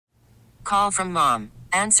Call from mom.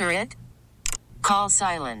 Answer it. Call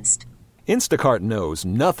silenced. Instacart knows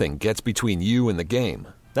nothing gets between you and the game.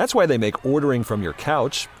 That's why they make ordering from your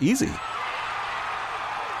couch easy.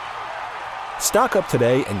 Stock up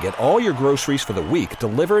today and get all your groceries for the week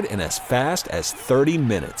delivered in as fast as 30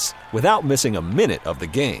 minutes without missing a minute of the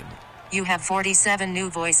game. You have 47 new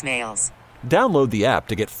voicemails. Download the app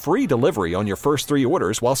to get free delivery on your first 3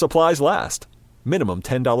 orders while supplies last. Minimum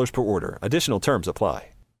 $10 per order. Additional terms apply.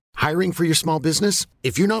 Hiring for your small business?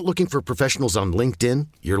 If you're not looking for professionals on LinkedIn,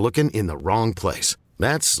 you're looking in the wrong place.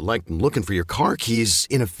 That's like looking for your car keys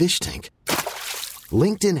in a fish tank.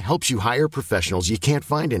 LinkedIn helps you hire professionals you can't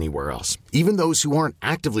find anywhere else, even those who aren't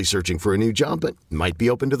actively searching for a new job but might be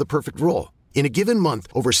open to the perfect role. In a given month,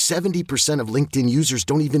 over 70% of LinkedIn users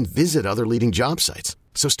don't even visit other leading job sites.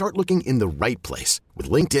 So start looking in the right place. With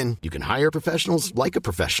LinkedIn, you can hire professionals like a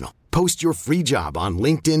professional. Post your free job on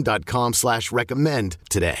linkedin.com/recommend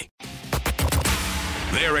today.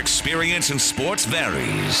 Their experience in sports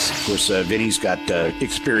varies. Of course, Vinny's got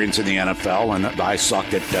experience in the NFL, and I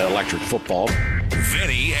sucked at electric football.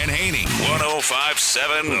 Vinny and Haney,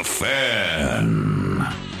 105.7 The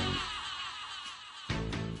Fan.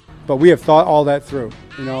 But we have thought all that through.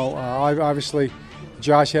 You know, obviously,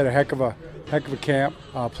 Josh had a heck of a camp.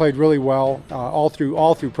 Played really well. All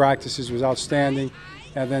through practices was outstanding.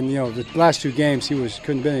 And then, you know, the last 2 games he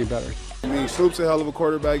couldn't be any better. I mean, Sloop's a hell of a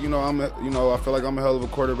quarterback. I feel like I'm a hell of a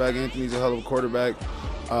quarterback. Anthony's a hell of a quarterback.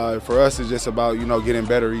 For us, it's just about, getting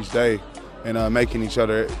better each day and making each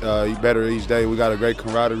other better each day. We got a great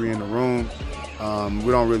camaraderie in the room.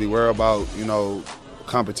 We don't really worry about,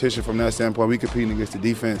 competition from that standpoint. We competing against the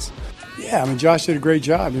defense. Yeah, I mean, Josh did a great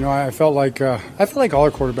job. I felt like all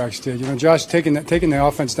our quarterbacks did. Josh taking the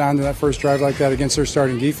offense down to that first drive like that against their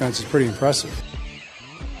starting defense is pretty impressive.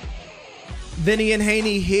 Vinny and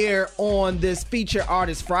Haney here on this Feature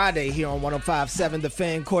Artist Friday here on 105.7 The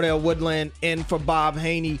Fan. Cordell Woodland in for Bob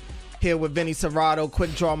Haney here with Vinny Cerrato,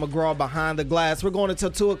 Quick Draw McGraw behind the glass. We're going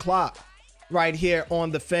until 2 o'clock right here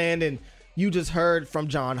on The Fan. And you just heard from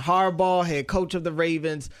John Harbaugh, head coach of the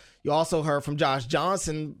Ravens. You also heard from Josh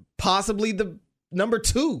Johnson, possibly the number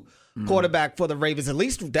 2 quarterback for the Ravens, at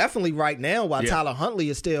least definitely right now, while Tyler Huntley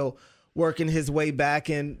is still working his way back.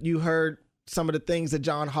 And you heard some of the things that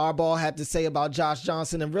John Harbaugh had to say about Josh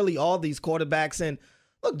Johnson and really all these quarterbacks. And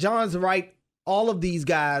look, John's right. All of these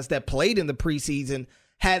guys that played in the preseason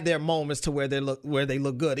had their moments to where they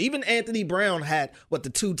look good. Even Anthony Brown had the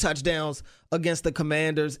 2 touchdowns against the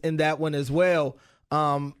Commanders in that one as well.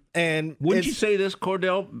 And wouldn't you say this,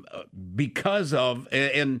 Cordell? Because of,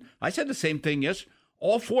 and I said the same thing. Yes,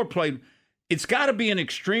 all 4 played. It's got to be an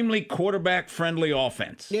extremely quarterback-friendly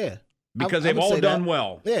offense. Yeah. Because they've all done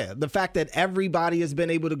well. Yeah, the fact that everybody has been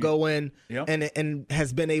able to go in and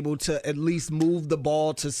has been able to at least move the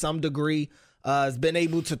ball to some degree, has been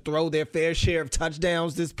able to throw their fair share of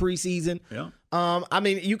touchdowns this preseason. Yeah. I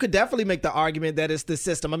mean, you could definitely make the argument that it's the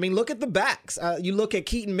system. I mean, look at the backs. You look at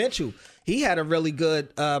Keaton Mitchell. He had a really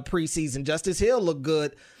good preseason. Justice Hill looked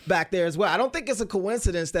good back there as well. I don't think it's a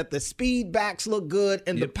coincidence that the speed backs look good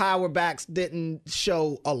and the power backs didn't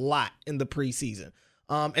show a lot in the preseason.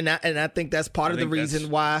 And I think that's part of the reason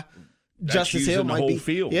why Justice Hill might be.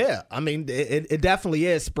 Field. Yeah, I mean, it definitely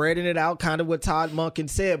is spreading it out, kind of what Todd Monken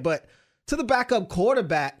said. But to the backup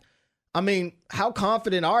quarterback, I mean, how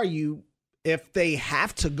confident are you if they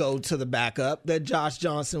have to go to the backup that Josh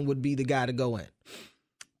Johnson would be the guy to go in?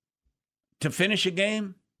 To finish a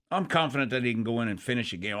game, I'm confident that he can go in and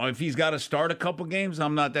finish a game. If he's got to start a couple games,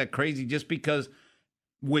 I'm not that crazy, just because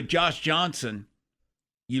with Josh Johnson,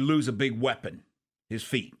 you lose a big weapon. His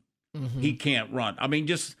feet. Mm-hmm. He can't run. I mean,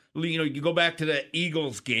 just, you go back to the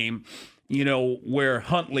Eagles game, where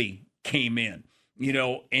Huntley came in,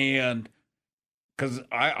 and because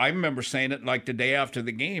I remember saying it like the day after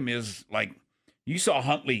the game is like, you saw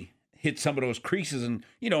Huntley hit some of those creases and,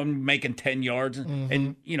 making 10 yards.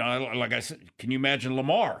 And, like I said, can you imagine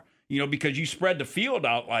Lamar, because you spread the field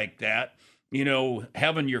out like that,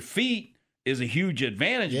 having your feet is a huge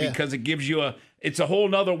advantage because it gives you it's a whole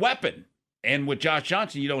nother weapon. And with Josh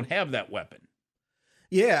Johnson, you don't have that weapon.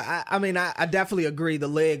 Yeah, I mean, I definitely agree. The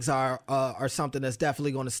legs are something that's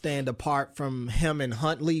definitely going to stand apart from him and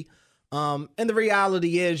Huntley. And the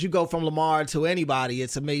reality is, you go from Lamar to anybody,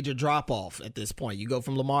 it's a major drop-off at this point. You go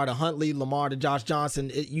from Lamar to Huntley, Lamar to Josh Johnson,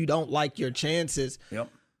 you don't like your chances. Yep.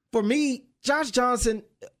 For me, Josh Johnson,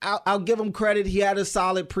 I'll give him credit. He had a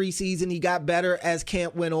solid preseason. He got better as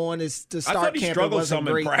camp went on. To start I thought he camp, struggled it wasn't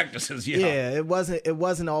some great. In practices. Yeah, it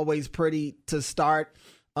wasn't always pretty to start.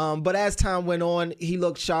 But as time went on, he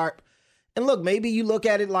looked sharp. And look, maybe you look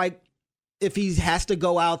at it like if he has to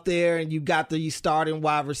go out there and you got the starting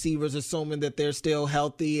wide receivers, assuming that they're still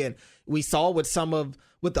healthy, and we saw what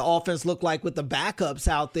the offense looked like with the backups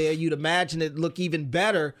out there, you'd imagine it look even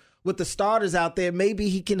better with the starters out there. Maybe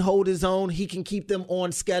he can hold his own. He can keep them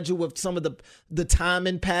on schedule with some of the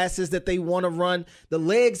timing passes that they want to run. The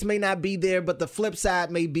legs may not be there, but the flip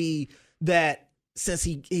side may be that since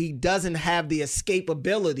he doesn't have the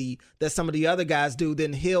escapability that some of the other guys do,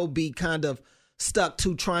 then he'll be kind of stuck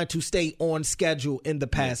to trying to stay on schedule in the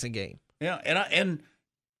passing game. Yeah, and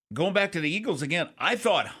going back to the Eagles again, I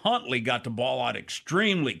thought Huntley got the ball out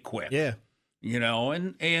extremely quick. Yeah.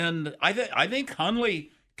 And I think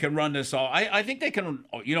Huntley can run this all. I think they can,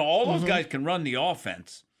 all those guys can run the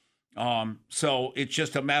offense. So it's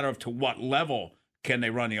just a matter of to what level can they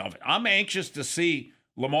run the offense. I'm anxious to see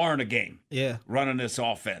Lamar in a game. Yeah. Running this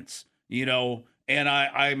offense. And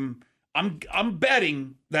I'm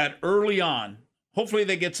betting that early on, hopefully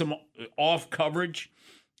they get some off coverage,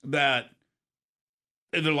 that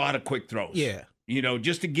there's a lot of quick throws. Yeah.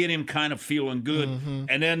 Just to get him kind of feeling good.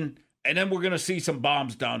 And then we're going to see some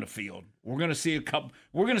bombs down the field. We're going to see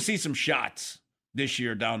we're going to see some shots this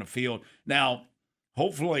year down the field. Now,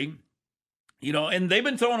 hopefully, and they've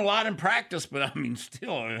been throwing a lot in practice, but I mean,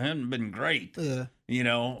 still, it hasn't been great. Yeah.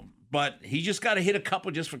 But he just got to hit a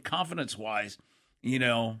couple just for confidence wise,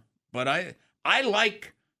 But I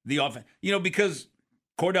like the offense, because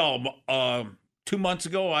Cordell, 2 months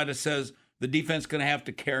ago, I'd have says the defense going to have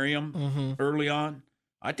to carry him early on.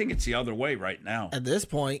 I think it's the other way right now. At this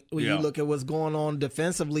point, when you look at what's going on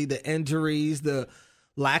defensively, the injuries, the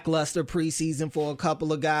lackluster preseason for a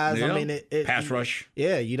couple of guys. Yeah. I mean, pass rush.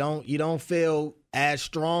 Yeah, you don't feel as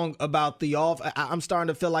strong about the off. I'm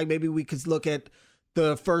starting to feel like maybe we could look at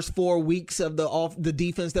the first 4 weeks of the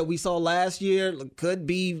defense that we saw last year could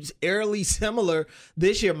be eerily similar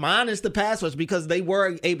this year, minus the pass rush, because they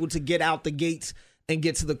were able to get out the gates and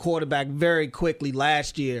get to the quarterback very quickly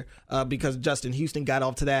last year because Justin Houston got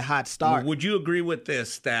off to that hot start. Well, would you agree with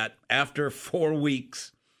this, that after 4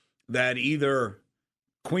 weeks that either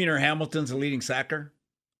Queen or Hamilton's the leading sacker?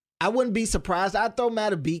 I wouldn't be surprised. I'd throw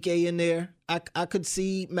Matabike in there. I could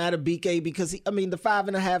see Matabike because, the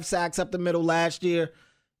 5.5 sacks up the middle last year,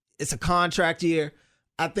 it's a contract year.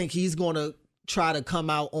 I think he's going to try to come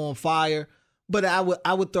out on fire. But I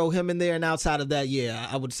would throw him in there, and outside of that,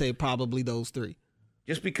 I would say probably those three.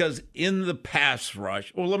 Just because in the pass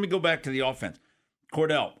rush, let me go back to the offense.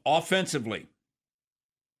 Cordell, offensively,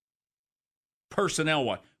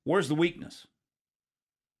 personnel-wise, where's the weakness?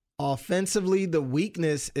 Offensively, the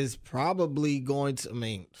weakness is probably going to,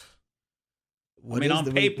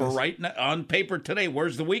 on paper, right now, on paper today,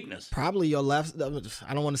 where's the weakness? Probably your left,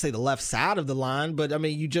 I don't want to say the left side of the line, but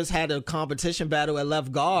you just had a competition battle at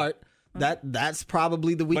left guard. That's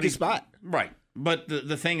probably the weakest spot. Right. But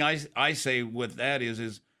the thing I say with that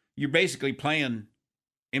is you're basically playing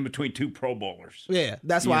in between two Pro Bowlers. Yeah,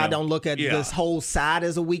 that's why I don't look at this whole side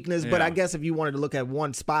as a weakness. But I guess if you wanted to look at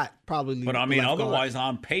one spot, probably. But otherwise,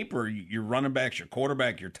 on paper, your running backs, your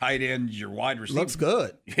quarterback, your tight ends, your wide receiver looks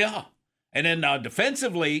good. Yeah, and then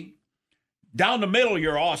defensively, down the middle,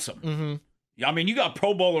 you're awesome. You got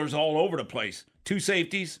Pro Bowlers all over the place. 2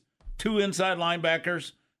 safeties, 2 inside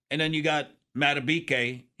linebackers, and then you got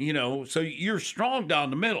Matabike. So you're strong down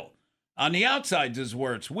the middle. On the outsides is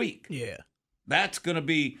where it's weak. Yeah. That's going to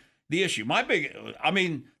be the issue.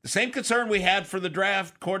 The same concern we had for the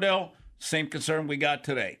draft, Cordell, same concern we got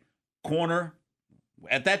today. Corner,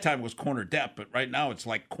 at that time it was corner depth, but right now it's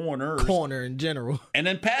like corners. Corner in general. And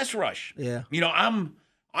then pass rush. Yeah.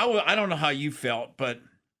 I don't know how you felt, but,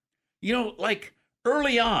 like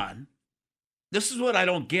early on, this is what I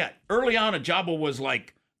don't get. Early on, Ajabo was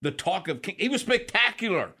like the talk of King. He was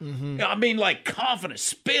spectacular. Like confident,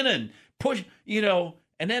 spinning, push,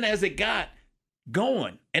 and then as it got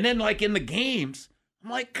going, and then like in the games, I'm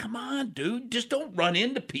like, come on, dude, just don't run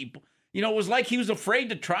into people. It was like he was afraid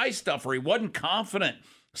to try stuff, or he wasn't confident.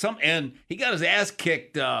 And he got his ass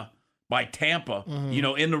kicked by Tampa.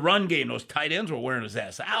 In the run game, those tight ends were wearing his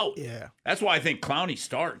ass out. Yeah, that's why I think Clowney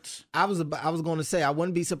starts. I was going to say I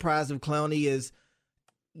wouldn't be surprised if Clowney is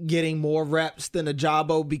getting more reps than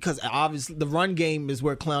Ajabo, because obviously the run game is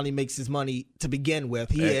where Clowney makes his money to begin with.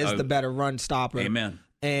 He is the better run stopper. Amen.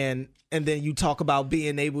 And then you talk about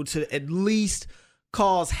being able to at least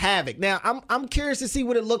cause havoc. Now, I'm curious to see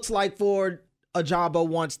what it looks like for Ajabo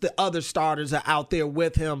once the other starters are out there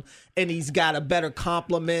with him and he's got a better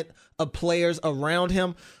complement of players around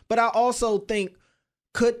him. But I also think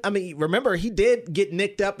remember, he did get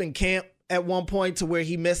nicked up in camp at one point to where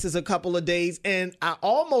he misses a couple of days. And I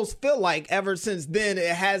almost feel like ever since then, it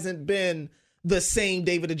hasn't been the same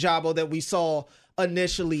David Ajabo that we saw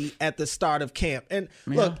initially at the start of camp. And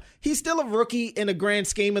look, he's still a rookie in the grand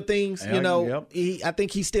scheme of things. I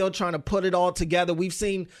think he's still trying to put it all together. We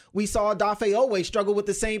saw Dafe Owe struggle with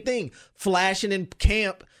the same thing, flashing in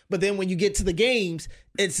camp, but then when you get to the games,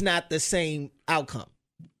 it's not the same outcome.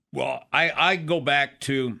 Well, I go back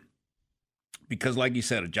to, because like you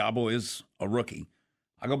said, Ajabo is a rookie.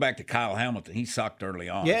 I go back to Kyle Hamilton. He sucked early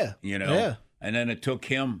on. And then it took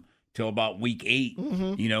him till about week 8,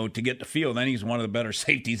 to get the field. Then he's one of the better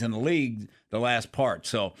safeties in the league the last part.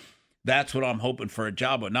 So that's what I'm hoping for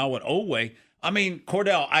Ajabo. Now with Owe, I mean,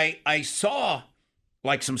 Cordell, I saw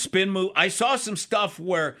like some spin move. I saw some stuff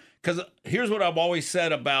where, because here's what I've always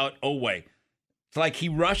said about Owe. It's like he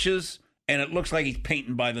rushes and it looks like he's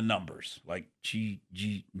painting by the numbers. Like, he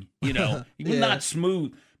was not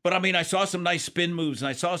smooth. But, I mean, I saw some nice spin moves and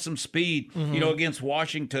I saw some speed, against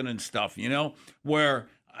Washington and stuff, where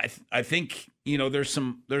I think, there's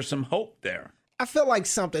some hope there. I feel like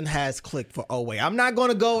something has clicked for Owe. I'm not going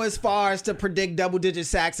to go as far as to predict double-digit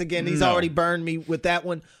sacks again. He's already burned me with that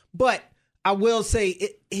one. But I will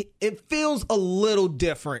say it feels a little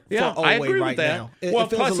different for Owe I agree right with that. now.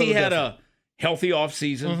 Plus he had a healthy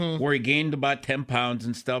offseason where he gained about 10 pounds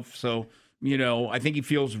and stuff. So, I think he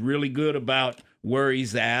feels really good about where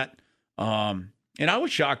he's at. And I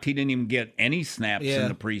was shocked he didn't even get any snaps in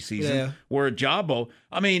the preseason. Yeah. Where Ajabo,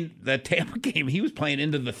 I mean, the Tampa game, he was playing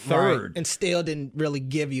into the third. Right. And still didn't really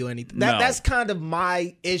give you anything. That's kind of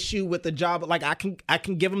my issue with Ajabo. Like, I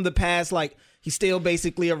can give him the pass. Like, he's still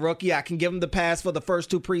basically a rookie. I can give him the pass for the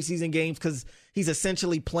first 2 preseason games because he's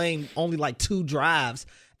essentially playing only like 2 drives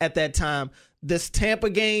at that time. This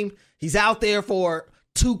Tampa game, he's out there for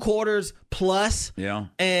 2 quarters plus. Yeah.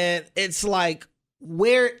 And it's like,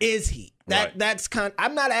 where is he? Right. That's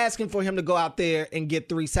I'm not asking for him to go out there and get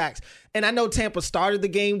 3 sacks. And I know Tampa started the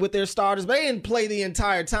game with their starters, but they didn't play the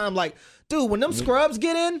entire time. Like, dude, when them scrubs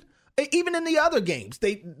get in, even in the other games,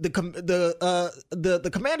 the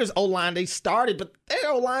Commanders' O-line, they started, but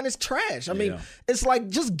their O-line is trash. I mean, it's like,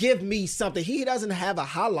 just give me something. He doesn't have a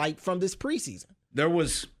highlight from this preseason. There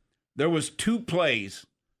was 2 plays,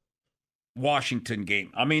 Washington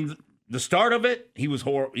game. I mean, the start of it, he was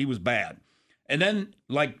bad. And then,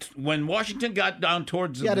 like, when Washington got down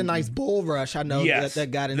towards... He had a nice bull rush, I know, that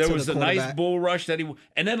got into the quarterback. There was a nice bull rush that he...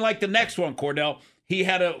 And then, like, the next one, Cordell, he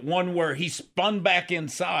had one where he spun back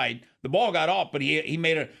inside. The ball got off, but he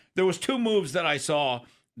made a... There was 2 moves that I saw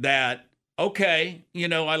that, okay,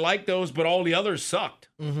 I like those, but all the others sucked.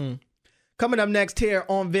 Mm-hmm. Coming up next here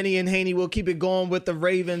on Vinny and Haney, we'll keep it going with the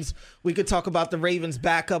Ravens. We could talk about the Ravens'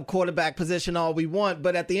 backup quarterback position all we want,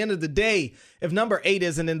 but at the end of the day, if number 8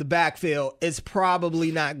 isn't in the backfield, it's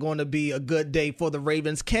probably not going to be a good day for the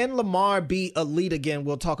Ravens. Can Lamar be elite again?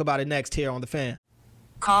 We'll talk about it next here on The Fan.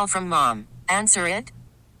 Call from mom. Answer it.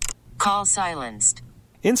 Call silenced.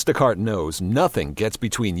 Instacart knows nothing gets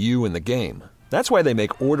between you and the game. That's why they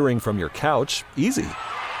make ordering from your couch easy.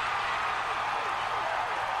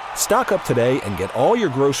 Stock up today and get all your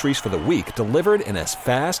groceries for the week delivered in as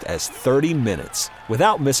fast as 30 minutes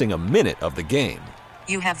without missing a minute of the game.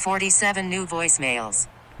 You have 47 new voicemails.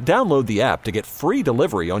 Download the app to get free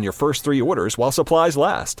delivery on your first 3 orders while supplies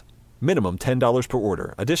last. Minimum $10 per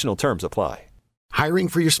order. Additional terms apply. Hiring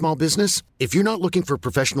for your small business? If you're not looking for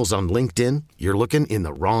professionals on LinkedIn, you're looking in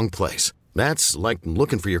the wrong place. That's like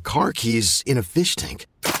looking for your car keys in a fish tank.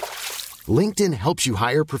 LinkedIn helps you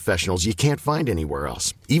hire professionals you can't find anywhere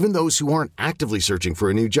else, even those who aren't actively searching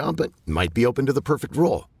for a new job but might be open to the perfect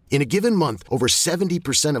role. In a given month, over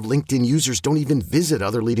 70% of LinkedIn users don't even visit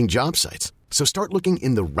other leading job sites. So start looking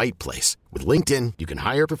in the right place. With LinkedIn, you can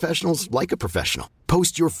hire professionals like a professional.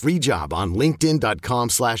 Post your free job on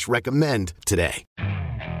linkedin.com/recommend today.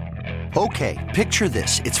 Okay, picture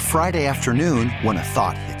this. It's Friday afternoon when a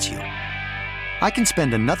thought hits you. I can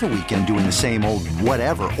spend another weekend doing the same old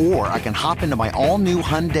whatever, or I can hop into my all-new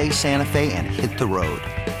Hyundai Santa Fe and hit the road.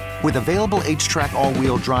 With available H-Track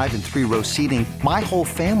all-wheel drive and 3-row seating, my whole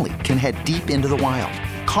family can head deep into the wild.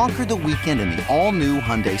 Conquer the weekend in the all-new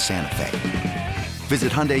Hyundai Santa Fe.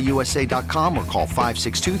 Visit HyundaiUSA.com or call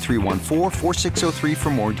 562-314-4603 for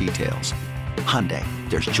more details. Hyundai,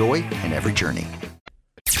 there's joy in every journey.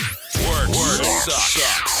 Work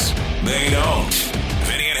sucks. They don't.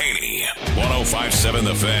 Vinny and Haney, 105.7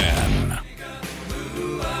 The Fan.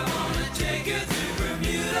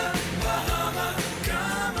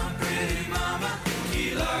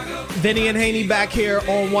 Vinny and Haney back here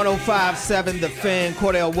on 105.7 The Fan.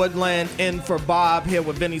 Cordell Woodland in for Bob here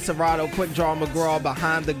with Vinny Cerrato, Quick Draw McGraw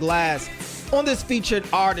behind the glass. On this featured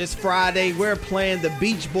artist Friday, we're playing the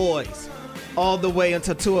Beach Boys all the way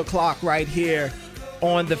until 2 o'clock right here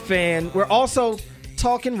on The Fan. We're also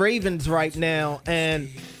talking Ravens right now, and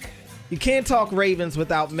you can't talk Ravens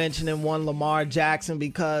without mentioning one Lamar Jackson,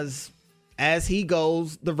 because as he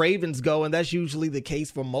goes, the Ravens go, and that's usually the case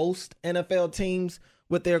for most NFL teams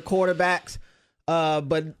with their quarterbacks,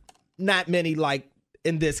 but not many like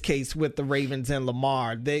in this case with the Ravens and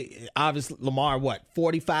Lamar. They obviously, Lamar,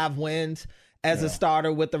 45 wins as a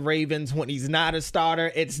starter with the Ravens. When he's not a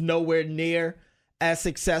starter, it's nowhere near as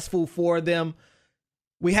successful for them.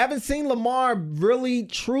 We haven't seen Lamar really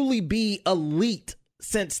truly be elite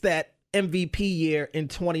since that MVP year in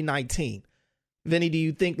 2019. Vinny, do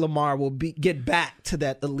you think Lamar will get back to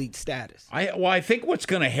that elite status? I think what's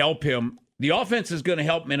going to help him, the offense is going to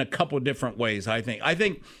help him in a couple of different ways, I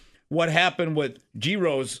think what happened with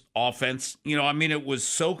Giro's offense, it was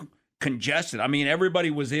so congested.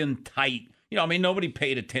 Everybody was in tight. Nobody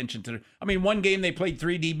paid attention to it. One game they played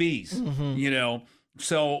 3 DBs,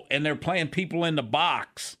 So, and they're playing people in the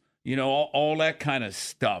box, all that kind of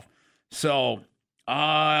stuff. So,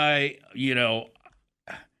 I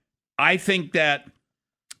think that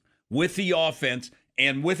with the offense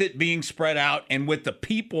and with it being spread out and with the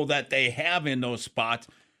people that they have in those spots,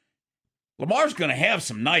 Lamar's going to have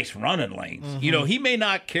some nice running lanes. Mm-hmm. He may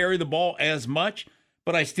not carry the ball as much,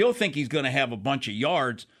 but I still think he's going to have a bunch of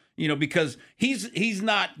yards, because he's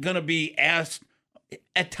not going to be asked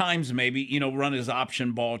at times maybe, run his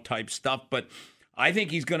option ball type stuff, but I think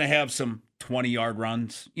he's going to have some 20-yard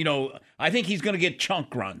runs. I think he's going to get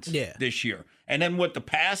chunk runs this year. And then with the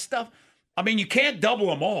pass stuff, you can't double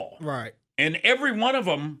them all. Right. And every one of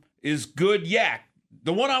them is good yak.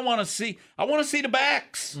 The one I want to see the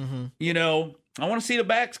backs. I want to see the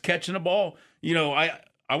backs catching the ball.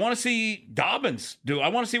 I want to see Dobbins do. I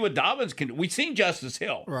want to see what Dobbins can do. We've seen Justice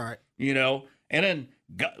Hill. Right. And then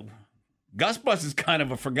Gus Bus is kind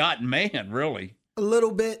of a forgotten man, really. A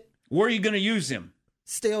little bit. Where are you going to use him?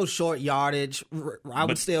 Still short yardage. I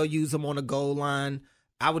would still use him on the goal line.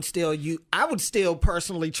 I would still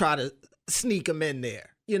personally try to sneak him in there.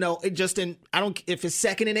 If it's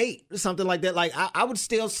 2nd and 8 or something like that, I would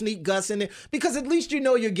still sneak Gus in there, because at least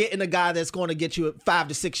you're getting a guy that's going to get you 5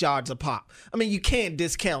 to 6 yards a pop. You can't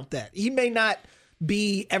discount that. He may not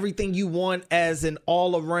be everything you want as an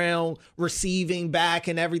all-around receiving back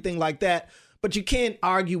and everything like that, but you can't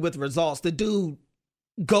argue with results. The dude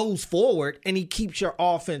goes forward and he keeps your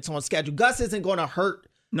offense on schedule. Gus isn't going to hurt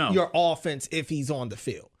your offense if he's on the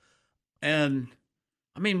field. And,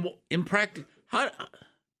 in practice,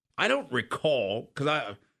 I don't recall, because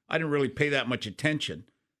I didn't really pay that much attention.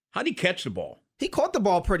 How did he catch the ball? He caught the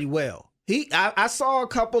ball pretty well. I saw a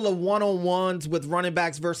couple of one-on-ones with running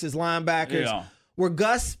backs versus linebackers where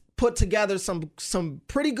Gus put together some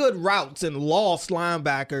pretty good routes and lost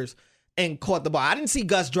linebackers and caught the ball. I didn't see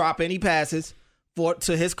Gus drop any passes,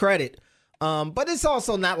 to his credit. But it's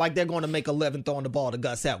also not like they're going to make a living throwing the ball to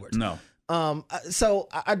Gus Edwards. No. So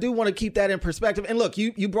I do want to keep that in perspective. And look,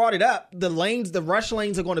 you brought it up. The rush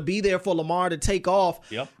lanes are going to be there for Lamar to take off.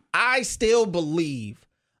 Yep. I still believe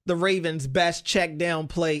the Ravens' best check down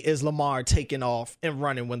play is Lamar taking off and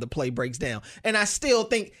running when the play breaks down. And I still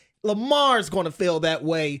think Lamar's going to feel that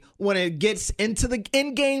way when it gets into the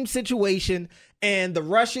in-game situation and the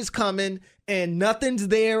rush is coming and nothing's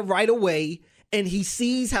there right away, and he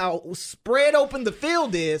sees how spread open the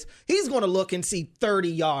field is. He's going to look and see 30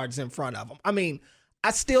 yards in front of him.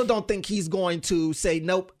 I still don't think he's going to say,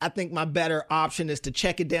 nope, I think my better option is to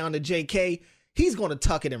check it down to JK. He's going to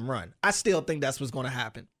tuck it and run. I still think that's what's going to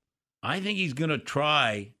happen. I think he's going to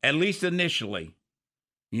try, at least initially,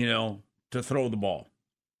 to throw the ball.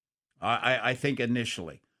 I think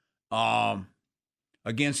initially.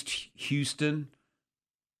 Against Houston,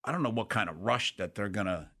 I don't know what kind of rush that they're going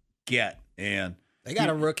to get. And they got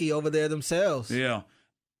a rookie over there themselves. Yeah.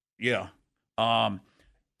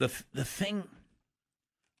 The thing,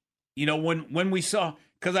 when we saw,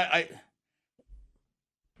 because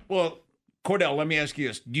Cordell, let me ask you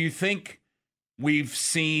this. Do you think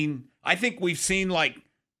I think we've seen like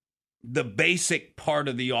the basic part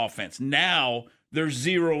of the offense. Now they're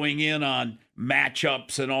zeroing in on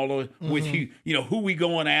matchups and all those with who we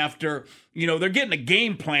going after. They're getting a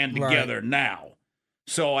game plan together now.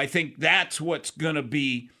 So I think that's what's going to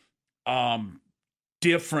be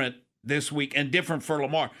different this week and different for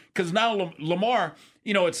Lamar. Because now Lamar,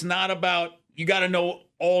 it's not about you got to know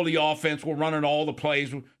all the offense. We're running all the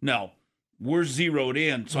plays. No, we're zeroed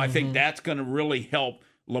in. So I think that's going to really help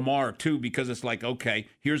Lamar too, because it's like, okay,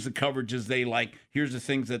 here's the coverages they like. Here's the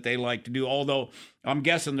things that they like to do. Although I'm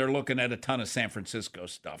guessing they're looking at a ton of San Francisco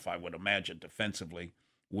stuff, I would imagine, defensively.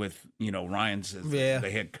 With Ryan's as the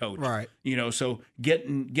head coach, right? So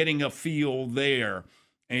getting a feel there,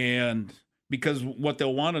 and because what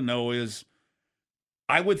they'll want to know is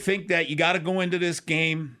I would think that you got to go into this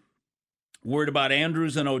game worried about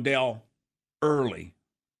Andrews and Odell early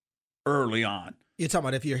on. You're talking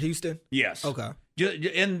about if you're Houston? Yes. Okay.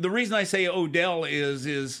 And the reason I say Odell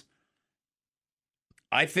is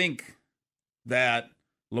I think that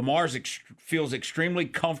Lamar feels extremely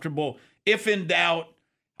comfortable. If in doubt,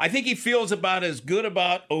 I think he feels about as good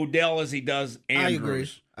about Odell as he does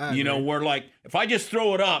Andrews. I agree. Where like, if I just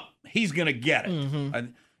throw it up, he's going to get it. Mm-hmm.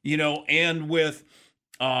 And with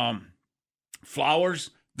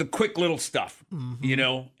Flowers, the quick little stuff,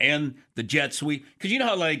 and the jet sweep. Because you know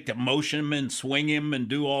how like to motion him and swing him and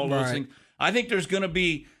do all those things? I think they're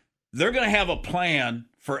going to have a plan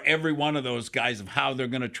for every one of those guys of how they're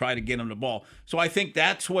going to try to get him the ball. So I think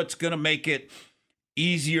that's what's going to make it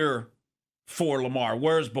easier for Lamar.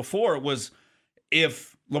 Whereas before it was,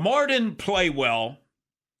 if Lamar didn't play well,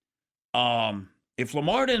 they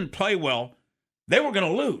were going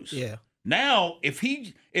to lose. Yeah. Now, if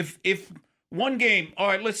one game, all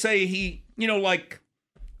right, let's say he, like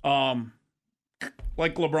LeBron.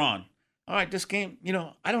 All right, this game,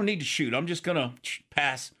 I don't need to shoot. I'm just going to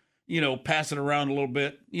pass it around a little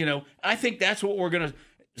bit. I think that's what we're going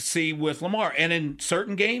to see with Lamar. And in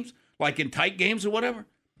certain games, like in tight games or whatever,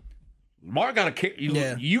 Lamar got to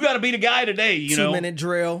you got to be the guy today. 2-minute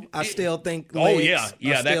drill. I still think. Legs are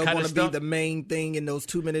that still kind of stuff. Be the main thing in those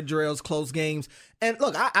 2-minute drills, close games. And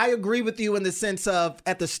look, I agree with you in the sense of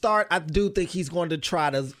at the start, I do think he's going to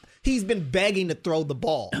try to. He's been begging to throw the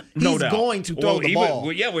ball. No he's doubt. going to throw the ball.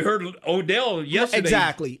 We heard Odell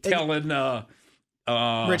yesterday telling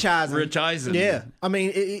Rich Eisen. Yeah, I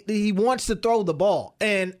mean, he wants to throw the ball,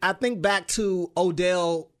 and I think back to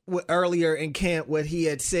Odell earlier in camp where he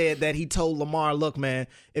had said that he told Lamar, "Look, man,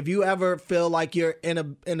 if you ever feel like you're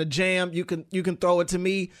in a jam, you can throw it to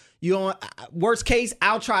me. Worst case,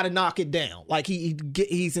 I'll try to knock it down." Like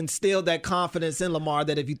he's instilled that confidence in Lamar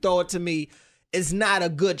that if you throw it to me, it's not a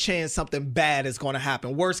good chance something bad is going to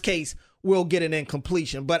happen. Worst case, we'll get an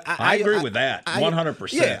incompletion. But I agree with that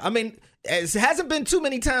 100%. Yeah, I mean, it hasn't been too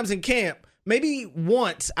many times in camp. Maybe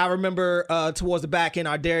once I remember towards the back end,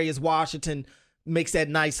 our Darius Washington makes that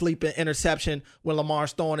nice leaping interception when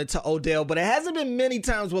Lamar's throwing it to Odell. But it hasn't been many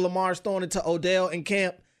times where Lamar's throwing it to Odell in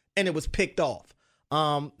camp and it was picked off.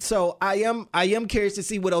 So I am curious to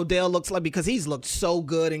see what Odell looks like because he's looked so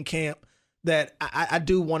good in camp that I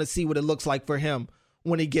do want to see what it looks like for him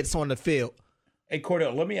when he gets on the field. Hey,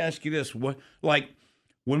 Cordell, let me ask you this. When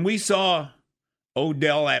we saw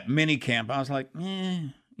Odell at minicamp, I was like,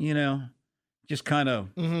 just kind of,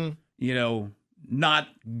 not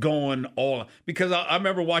going all. Because I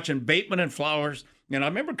remember watching Bateman and Flowers, and I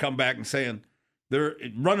remember coming back and saying, they're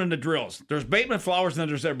running the drills. There's Bateman, Flowers, and then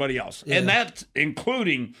there's everybody else. Yeah. And that's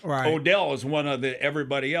including Odell as one of the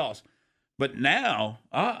everybody else. But now,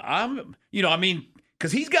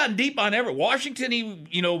 because he's gotten deep on Washington, he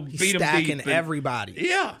beat him deep. Stacking everybody.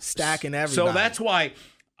 Yeah. Stacking everybody. So that's why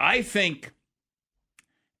I think,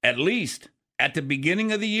 at least at the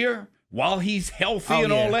beginning of the year, while he's healthy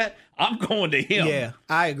all that, I'm going to him. Yeah,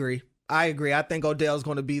 I agree. I think Odell's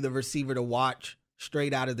going to be the receiver to watch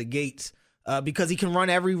straight out of the gates because he can run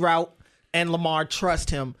every route, and Lamar trusts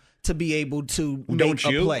him to be able to make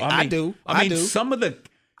a play. I do. Some of the...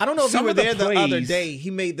 I don't know if you were there the other day. He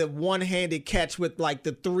made the one-handed catch with like the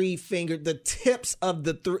the tips of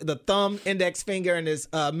the thumb, index finger, and his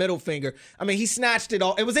middle finger. I mean, he snatched it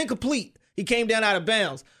all. It was incomplete. He came down out of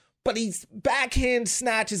bounds, but he backhand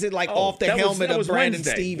snatches it off the helmet of Brandon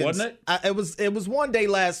Stevens. Wasn't it? It was one day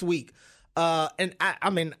last week, and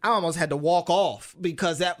I almost had to walk off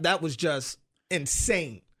because that was just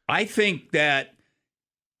insane. I think that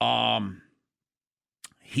I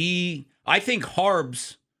think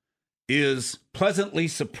Harbs is pleasantly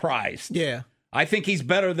surprised. Yeah. I think he's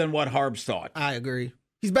better than what Harbs thought. I agree.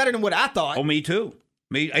 He's better than what I thought. Oh, me too.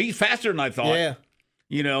 He's faster than I thought.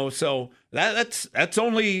 Yeah. So that's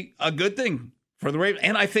only a good thing for the Ravens.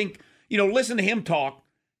 And I think, listen to him talk.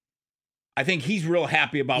 I think he's real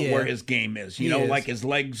happy about where his game is. Like his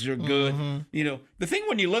legs are good. Mm-hmm. The thing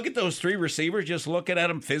when you look at those three receivers, just looking at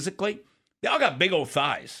them physically, they all got big old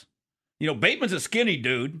thighs. Bateman's a skinny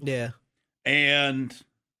dude. Yeah. And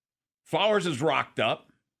Flowers is rocked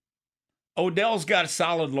up. Odell's got a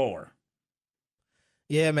solid lower.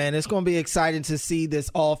 Yeah, man, it's going to be exciting to see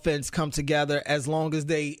this offense come together as long as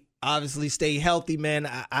they obviously stay healthy,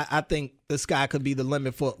 man. I think the sky could be the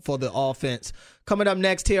limit for the offense. Coming up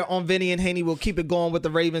next here on Vinny and Haney, we'll keep it going with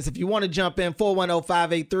the Ravens. If you want to jump in,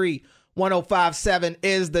 410-583-1057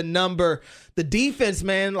 is the number. The defense,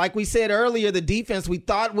 man, like we said earlier, the defense we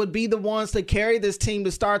thought would be the ones to carry this team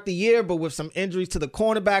to start the year, but with some injuries to the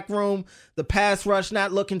cornerback room, the pass rush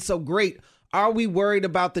not looking so great. Are we worried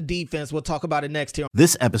about the defense? We'll talk about it next here.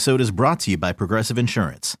 This episode is brought to you by Progressive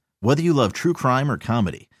Insurance. Whether you love true crime or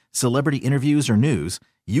comedy, celebrity interviews or news,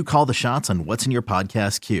 you call the shots on what's in your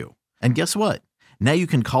podcast queue. And guess what? Now you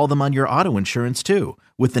can call them on your auto insurance too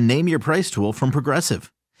with the Name Your Price tool from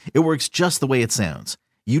Progressive. It works just the way it sounds.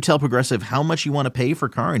 You tell Progressive how much you want to pay for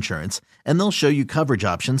car insurance, and they'll show you coverage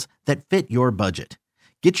options that fit your budget.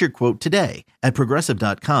 Get your quote today at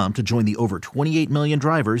Progressive.com to join the over 28 million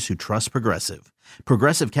drivers who trust Progressive.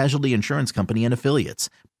 Progressive Casualty Insurance Company and Affiliates.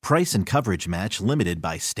 Price and coverage match limited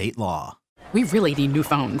by state law. We really need new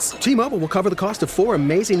phones. T-Mobile will cover the cost of 4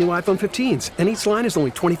 amazing new iPhone 15s, and each line is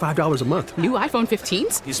only $25 a month. New iPhone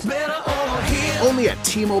 15s? It's better over here. Only at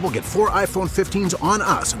T-Mobile, get 4 iPhone 15s on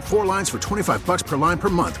us and 4 lines for $25 per line per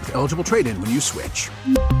month with eligible trade-in when you switch.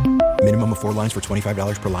 Minimum of 4 lines for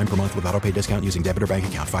 $25 per line per month with autopay discount using debit or bank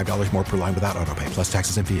account. $5 more per line without autopay, plus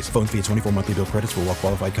taxes and fees. Phone fee at 24 monthly bill credits for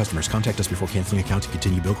well-qualified customers. Contact us before canceling account to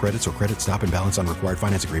continue bill credits or credit stop and balance on required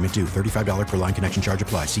finance agreement due. $35 per line connection charge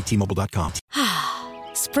applies. See T-Mobile.com.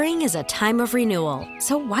 Spring is a time of renewal,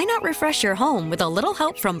 so why not refresh your home with a little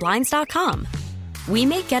help from Blinds.com? We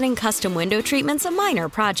make getting custom window treatments a minor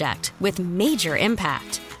project with major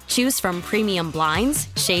impact. Choose from premium blinds,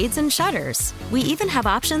 shades, and shutters. We even have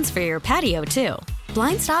options for your patio, too.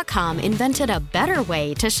 Blinds.com invented a better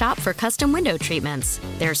way to shop for custom window treatments.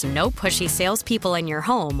 There's no pushy salespeople in your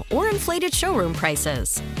home or inflated showroom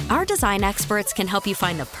prices. Our design experts can help you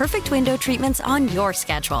find the perfect window treatments on your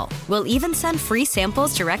schedule. We'll even send free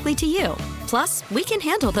samples directly to you. Plus, we can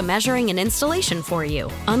handle the measuring and installation for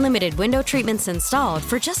you. Unlimited window treatments installed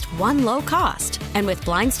for just one low cost. And with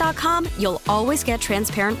Blinds.com, you'll always get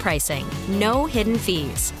transparent pricing. No hidden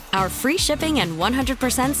fees. Our free shipping and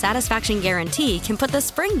 100% satisfaction guarantee can put the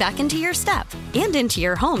spring back into your step and into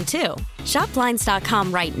your home, too. Shop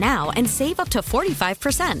Blinds.com right now and save up to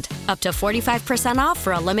 45%. Up to 45% off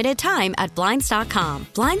for a limited time at Blinds.com.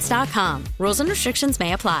 Blinds.com. Rules and restrictions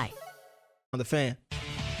may apply. On the Fan.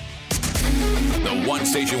 The one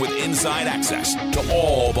station with inside access to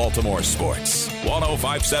all Baltimore sports.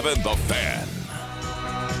 105.7 The Fan.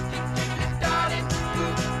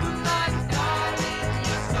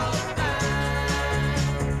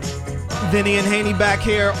 Vinny and Haney back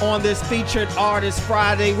here on this Featured Artist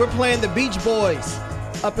Friday. We're playing the Beach Boys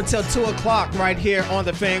up until 2 o'clock right here on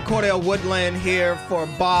The Fan. Cordell Woodland here for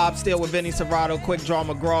Bob, still with Vinny Cerrato, Quick Draw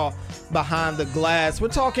McGraw behind the glass. We're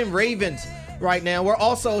talking Ravens right now. We're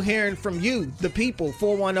also hearing from you, the people,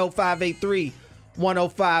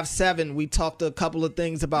 410-583-1057. We talked a couple of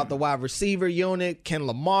things about the wide receiver unit. Can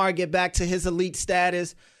Lamar get back to his elite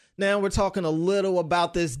status? Now we're talking a little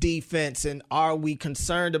about this defense, and are we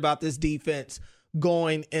concerned about this defense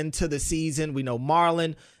going into the season? We know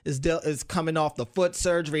Marlon is coming off the foot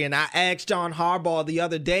surgery, and I asked John Harbaugh the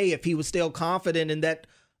other day if he was still confident in that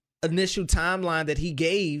initial timeline that he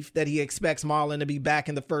gave, that he expects Marlon to be back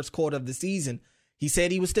in the first quarter of the season. He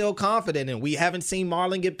said he was still confident, and we haven't seen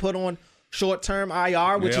Marlon get put on short-term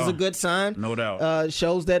IR, which is a good sign. No doubt.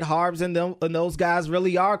 Shows that Harbs and those guys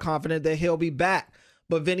really are confident that he'll be back.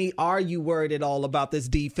 But, Vinny, are you worried at all about this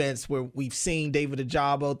defense where we've seen David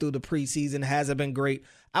Ajabo through the preseason hasn't been great?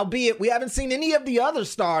 Albeit we haven't seen any of the other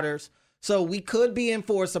starters, so we could be in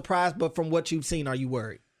for a surprise. But from what you've seen, are you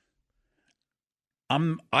worried?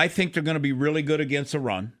 I think they're going to be really good against the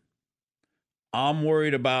run. I'm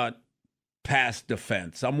worried about pass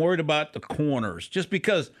defense. I'm worried about the corners just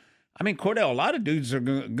because, I mean, Cordell, a lot of dudes are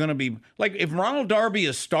going to be – like if Ronald Darby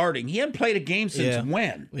is starting, he hadn't played a game since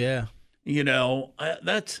when? Yeah. You know,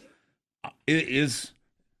 what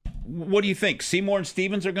do you think? Seymour and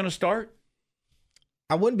Stevens are going to start?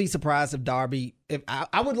 I wouldn't be surprised if Darby,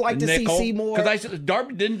 I would like to nickel? see Seymour. Because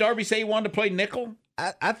didn't Darby say he wanted to play nickel?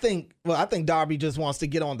 I think Darby just wants to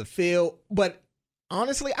get on the field. But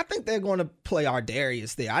honestly, I think they're going to play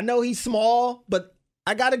Ardarius there. I know he's small, but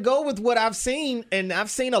I got to go with what I've seen, and I've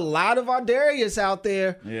seen a lot of Ardarius out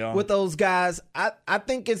there with those guys. I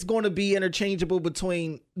think it's going to be interchangeable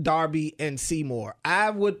between Darby and Seymour. I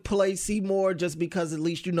would play Seymour just because at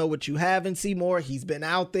least you know what you have in Seymour. He's been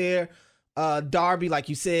out there. Darby, like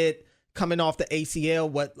you said, coming off the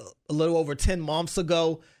ACL, a little over 10 months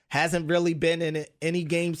ago, hasn't really been in any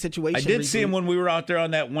game situation. I did see him when we were out there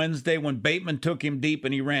on that Wednesday when Bateman took him deep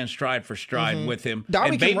and he ran stride for stride with him. Darby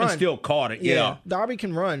and can Bateman run. still caught it. Yeah. Darby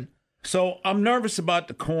can run. So I'm nervous about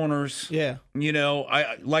the corners. Yeah. You know,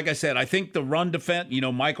 like I said, I think the run defense, you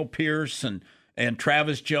know, Michael Pierce and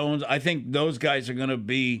Travis Jones, I think those guys are going to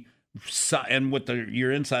be, and with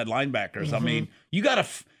your inside linebackers, I mean,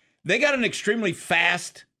 they got an extremely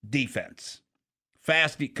fast defense.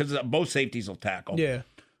 Fast because both safeties will tackle. Yeah.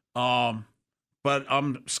 but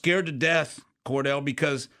I'm scared to death, Cordell,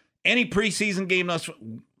 because any preseason game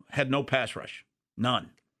had no pass rush.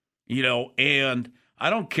 None. And I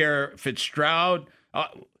don't care if it's Stroud.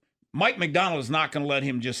 Mike McDonald is not going to let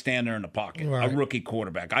him just stand there in the pocket, a rookie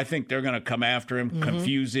quarterback. I think they're going to come after him,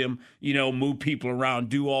 confuse him, move people around,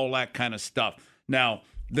 do all that kind of stuff. Now,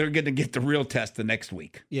 they're going to get the real test the next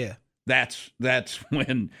week. Yeah. That's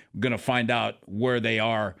when we're going to find out where they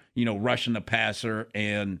are, rushing the passer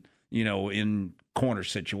and, in corner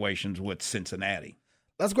situations with Cincinnati.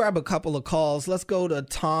 Let's grab a couple of calls. Let's go to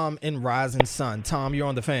Tom in Rising Sun. Tom, you're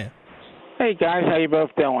on the Fan. Hey, guys. How you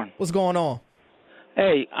both doing? What's going on?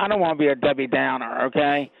 Hey, I don't want to be a Debbie Downer,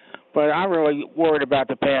 okay? But I'm really worried about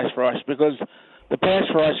the pass rush because the pass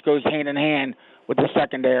rush goes hand in hand with the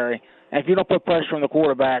secondary. And if you don't put pressure on the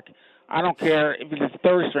quarterback, I don't care if it's a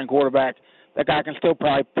third-string quarterback, that guy can still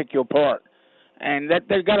probably pick you apart. And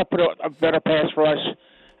they've got to put a better pass rush.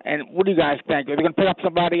 And what do you guys think? Are they going to pick up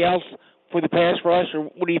somebody else for the pass rush, or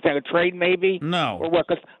what do you think, a trade maybe? No. Or what?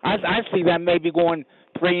 Because I see them maybe going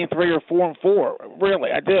 3-3 or 4-4.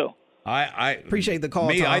 Really, I do. I appreciate the call,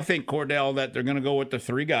 Tom. I think, Cordell, that they're going to go with the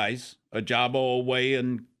three guys, Ajabo, Away,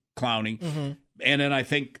 and Clowney. Mm-hmm. And then I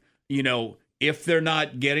think, if they're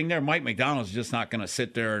not getting there, Mike McDonald's just not going to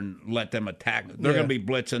sit there and let them attack. They're going to be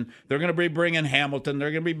blitzing. They're going to be bringing Hamilton.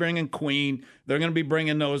 They're going to be bringing Queen. They're going to be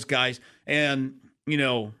bringing those guys. And,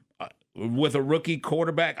 with a rookie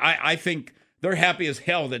quarterback, I think they're happy as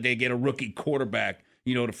hell that they get a rookie quarterback,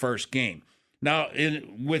 the first game. Now,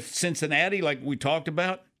 with Cincinnati, like we talked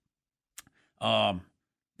about,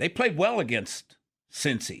 they played well against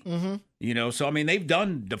Cincy. Mm-hmm. So, they've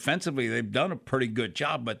done defensively, they've done a pretty good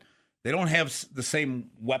job, but they don't have the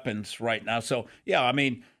same weapons right now. So,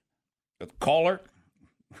 caller,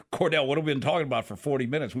 Cordell, what have we been talking about for 40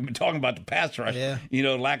 minutes? We've been talking about the pass rush,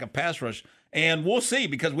 lack of pass rush. And we'll see,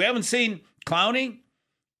 because we haven't seen Clowney.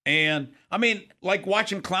 And, like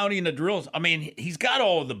watching Clowney in the drills, he's got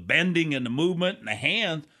all the bending and the movement and the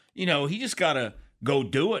hands. He just got to go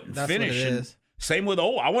do it and finish. What it is. Same with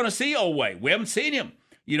I want to see Oway. We haven't seen him,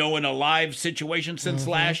 in a live situation since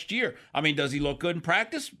last year. Does he look good in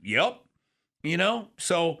practice? Yep.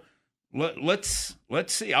 So let's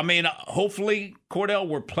see. Hopefully, Cordell,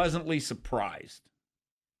 we're pleasantly surprised.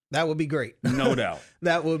 That would be great. No doubt.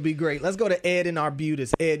 That would be great. Let's go to Ed in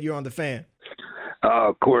Arbutus. Ed, you're on the Fan.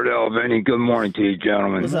 Cordell, Vinny, good morning to you,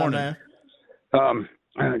 gentlemen. What's up, man?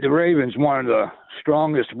 The Ravens, one of the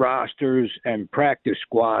strongest rosters and practice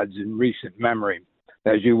squads in recent memory,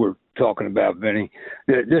 as you were talking about, Vinny.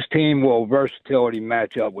 This team will versatility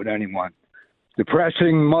match up with anyone. The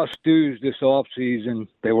pressing must-dos this offseason,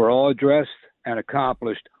 they were all addressed and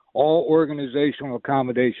accomplished. All organizational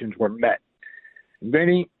accommodations were met.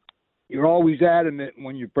 Vinny, you're always adamant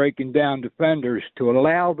when you're breaking down defenders to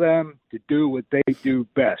allow them to do what they do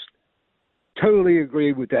best. Totally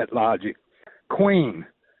agree with that logic. Queen,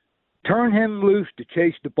 turn him loose to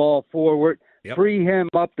chase the ball forward. Yep. Free him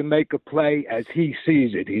up to make a play as he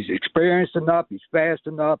sees it. He's experienced enough. He's fast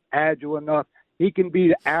enough, agile enough. He can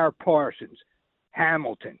be our Parsons.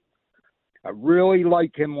 Hamilton, I really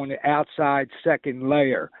like him on the outside second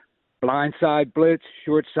layer. Blindside blitz,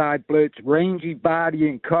 short side blitz, rangy body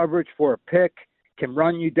and coverage for a pick, can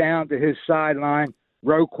run you down to his sideline.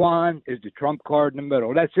 Roquan is the trump card in the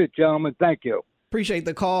middle. That's it, gentlemen. Thank you. Appreciate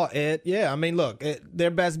the call, Ed. Yeah, look,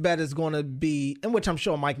 their best bet is going to be, and which I'm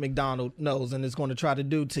sure Mike McDonald knows and is going to try to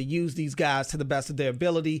do, to use these guys to the best of their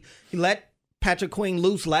ability. He let Patrick Queen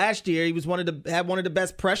loose last year. He was had one of the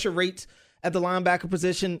best pressure rates at the linebacker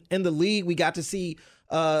position in the league. We got to see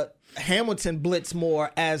Hamilton blitz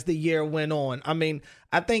more as the year went on.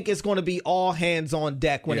 I think it's going to be all hands on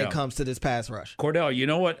deck when it comes to this pass rush. Cordell, you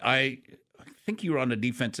know what? I think you were on the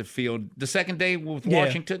defensive field the second day with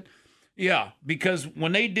Washington. Yeah, because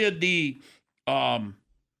when they did the linebackers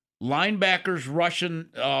rushing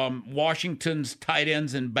Washington's tight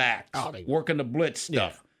ends and backs, working the blitz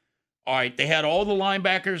stuff. All right, they had all the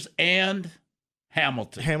linebackers and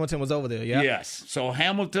Hamilton. Hamilton was over there, yeah. Yes. So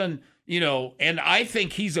Hamilton, and I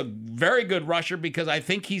think he's a very good rusher because I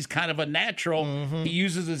think he's kind of a natural. Mm-hmm. He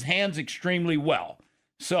uses his hands extremely well.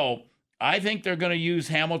 So I think they're going to use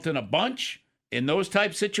Hamilton a bunch in those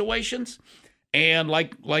type situations. And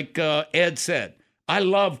like Ed said, I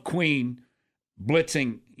love Queen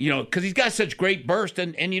blitzing, because he's got such great burst.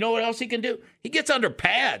 And you know what else he can do? He gets under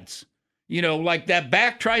pads. Like that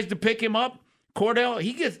back tries to pick him up. Cordell,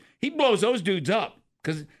 he blows those dudes up.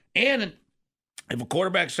 And if a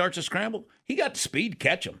quarterback starts to scramble, he got the speed to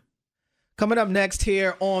catch him. Coming up next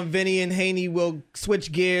here on Vinny and Haney, we'll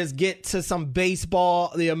switch gears, get to some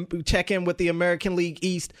baseball, check in with the American League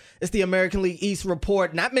East. It's the American League East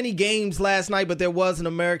report. Not many games last night, but there was an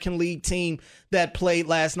American League team that played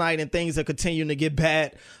last night, and things are continuing to get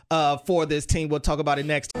bad for this team. We'll talk about it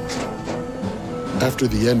next. After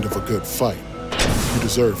the end of a good fight, you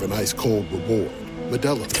deserve an ice-cold reward.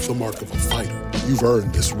 Modelo, the mark of a fighter. You've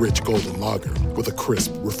earned this rich golden lager with a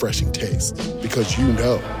crisp, refreshing taste. Because you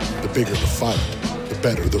know, the bigger the fight, the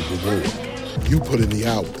better the reward. You put in the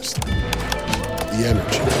hours, the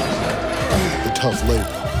energy, the tough labor.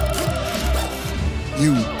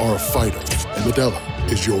 You are a fighter, and Modelo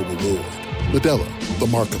is your reward. Modelo, the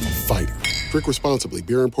mark of a fighter. Drink responsibly.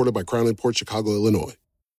 Beer imported by Crown Imports, Chicago, Illinois.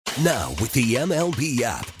 Now, with the MLB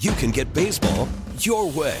app, you can get baseball your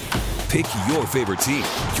way. Pick your favorite team,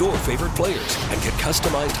 your favorite players, and get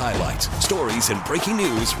customized highlights, stories, and breaking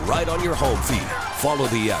news right on your home feed. Follow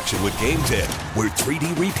the action with Game 10, where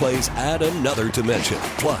 3D replays add another dimension.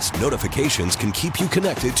 Plus, notifications can keep you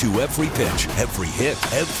connected to every pitch, every hit,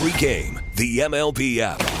 every game. The MLB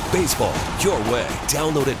app. Baseball your way.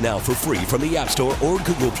 Download it now for free from the App Store or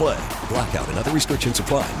Google Play. Blackout and other restrictions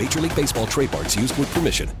apply. Major League Baseball trademarks used with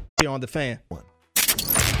permission. Here on The Fan.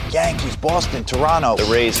 Yankees, Boston, Toronto.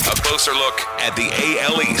 The Rays. A closer look at the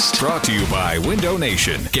AL East. Brought to you by Window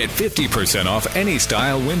Nation. Get 50% off any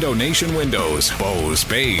style Window Nation windows. Bows,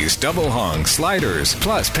 bays, double hung, sliders.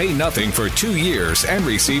 Plus, pay nothing for 2 years and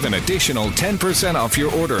receive an additional 10% off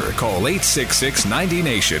your order. Call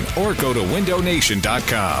 866-90-NATION or go to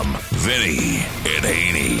windownation.com. Vinny and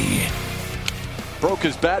Haney. Broke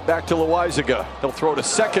his bat back to Loizaga. He'll throw to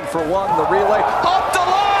second for one. The relay up the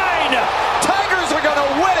line. Tigers are going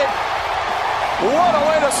to win it. What a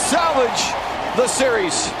way to salvage the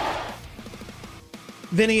series.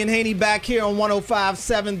 Vinny and Haney back here on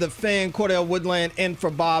 105.7 The Fan. Cordell, Woodland in for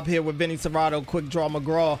Bob here with Vinny Cerrato, Quick Draw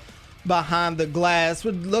McGraw behind the glass.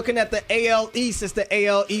 We're looking at the AL East. It's the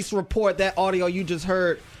AL East report. That audio you just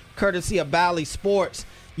heard, courtesy of Bally Sports.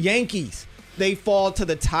 Yankees, they fall to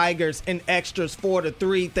the Tigers in extras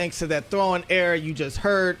 4-3 thanks to that throwing error you just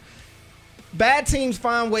heard. Bad teams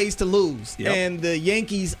find ways to lose, and the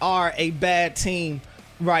Yankees are a bad team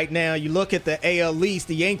right now. You look at the AL East,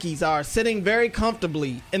 the Yankees are sitting very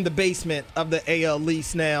comfortably in the basement of the AL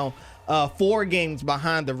East now, 4 games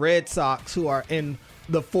behind the Red Sox, who are in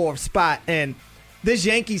the 4th spot. And this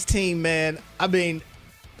Yankees team, man, I mean,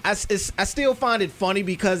 I still find it funny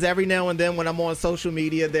because every now and then when I'm on social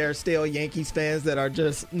media, there are still Yankees fans that are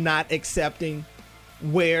just not accepting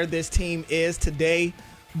where this team is today.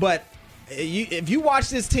 But if you watch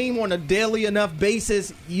this team on a daily enough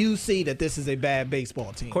basis, you see that this is a bad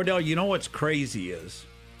baseball team. Cordell, you know what's crazy is,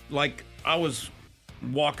 like, I was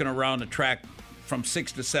walking around the track from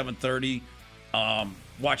 6 to 7:30,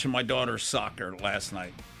 watching my daughter's soccer last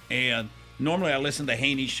night. And normally I listen to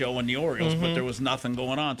Haney's show and the Orioles, but there was nothing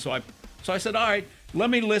going on. So I said, all right, let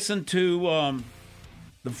me listen to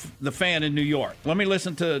the Fan in New York. Let me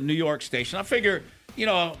listen to New York station. I figure,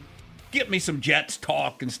 get me some Jets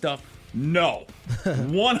talk and stuff. No,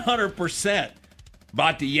 100%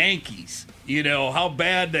 about the Yankees. How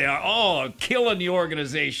bad they are. Oh, killing the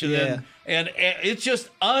organization. Yeah. And it's just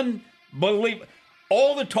unbelievable.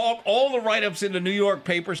 All the talk, all the write-ups in the New York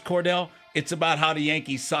papers, Cordell, it's about how the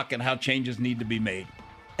Yankees suck and how changes need to be made.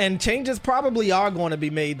 And changes probably are going to be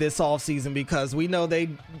made this offseason because we know they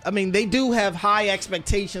do have high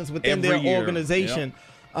expectations within their organization.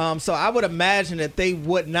 Yep. So I would imagine that they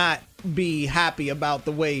would not be happy about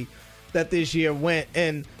the way that this year went.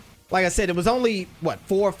 And like I said, it was only 4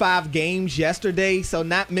 or 5 games yesterday, so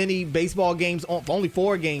not many baseball games on, only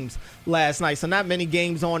 4 games last night, so not many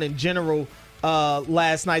games on in general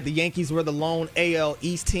last night. The Yankees were the lone AL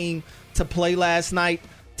East team to play last night.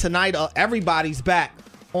 Tonight, everybody's back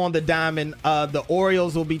on the diamond. The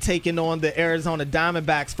Orioles will be taking on the Arizona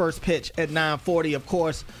Diamondbacks. First pitch at 9:40, of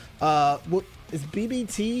course. Is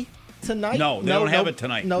BBT tonight? No, they don't have it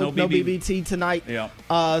tonight. No BBT tonight. Yeah.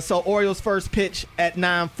 So Orioles first pitch at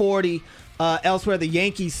 9:40. Elsewhere, the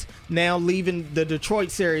Yankees now leaving the Detroit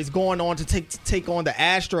series, going on to take on the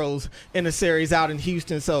Astros in a series out in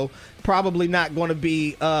Houston. So probably not going to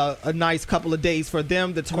be a nice couple of days for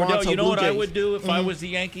them. The Toronto Cordell, you know Blue what Jays. I would do if I was the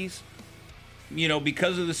Yankees?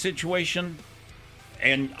 Because of the situation,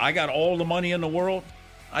 and I got all the money in the world,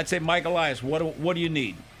 I'd say, Mike Elias, what do you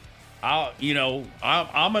need?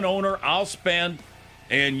 I'm an owner. I'll spend,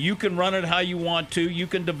 and you can run it how you want to. You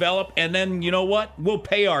can develop, and then you know what? We'll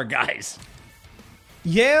pay our guys.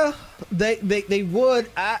 Yeah, they would.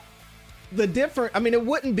 It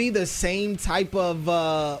wouldn't be the same type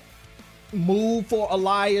of move for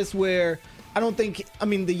Elias where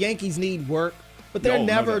the Yankees need work, but they're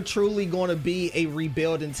never truly going to be a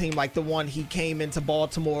rebuilding team like the one he came into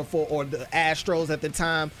Baltimore for, or the Astros at the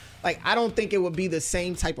time. Like, I don't think it would be the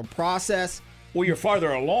same type of process. Well, you're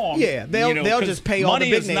farther along. Yeah, they'll just pay all the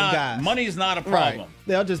big name guys. Money is not a problem. Right.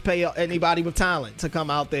 They'll just pay anybody with talent to come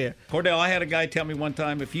out there. Cordell, I had a guy tell me one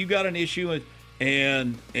time, if you got an issue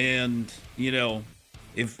and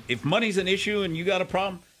if money's an issue and you got a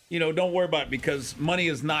problem, don't worry about it, because money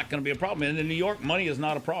is not going to be a problem. And in New York, money is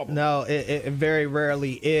not a problem. No, it very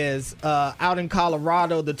rarely is. Out in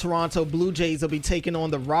Colorado, the Toronto Blue Jays will be taking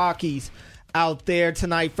on the Rockies out there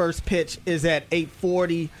tonight. First pitch is at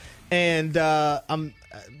 8:40. And the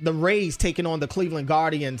Rays taking on the Cleveland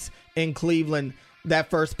Guardians in Cleveland. That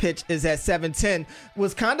first pitch is at 7:10.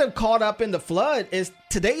 Was kind of caught up in the flood.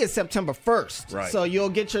 Today is September 1st. Right. So you'll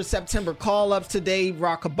get your September call-ups today.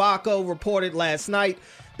 Rock Kabako reported last night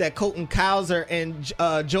that Colton Cowser and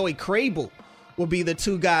Joey Crable will be the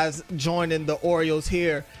two guys joining the Orioles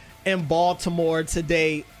here in Baltimore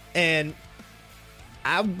today. And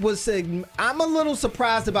I'm a little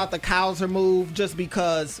surprised about the Cowser move, just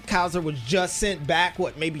because Cowser was just sent back,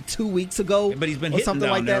 maybe 2 weeks ago? But he's been or hitting something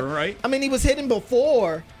down like there, that. right? I mean, he was hitting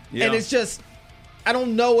before, and it's just, I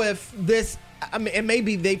don't know if this, and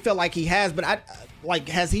maybe they feel like he has, but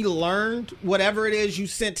has he learned whatever it is you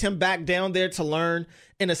sent him back down there to learn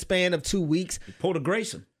in a span of 2 weeks? He pulled a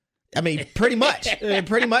Grayson. I mean, pretty much.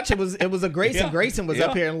 It was a Grayson. Yeah. Grayson was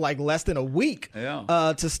up here in like less than a week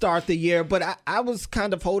to start the year. But I was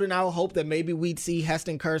kind of holding out hope that maybe we'd see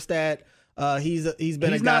Heston Kjerstad. He's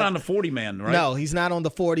not on the 40-man, right? No, he's not on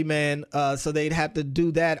the 40-man. So they'd have to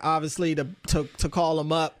do that, obviously, to call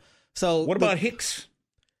him up. So what about Hicks?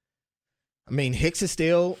 I mean, Hicks is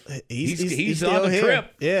still he's still on the here.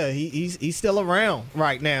 trip. Yeah, he's still around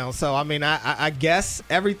right now. So I mean, I guess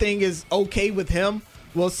everything is okay with him.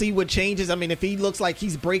 We'll see what changes. I mean, if he looks like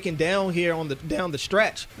he's breaking down here down the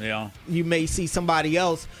stretch, you may see somebody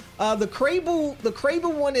else. The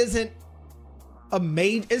Crable one isn't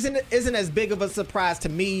as big of a surprise to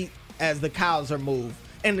me as the Cowser move.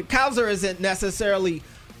 And the Cowser isn't necessarily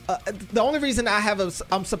the only reason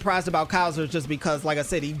I'm surprised about Cowser is just because, like I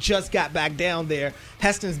said, he just got back down there.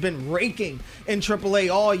 Heston's been raking in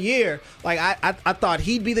AAA all year. Like I thought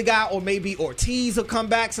he'd be the guy, or maybe Ortiz will come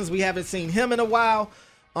back since we haven't seen him in a while.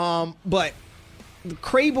 But the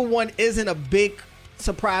Crable one isn't a big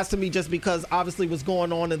surprise to me, just because obviously what's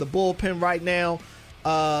going on in the bullpen right now.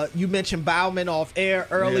 You mentioned Bauman off air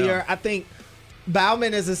earlier. Yeah. I think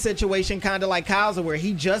Bauman is a situation kind of like Cowser, where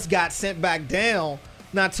he just got sent back down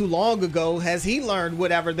not too long ago. Has he learned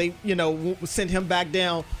whatever they, sent him back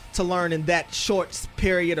down to learn in that short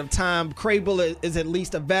period of time? Crable is at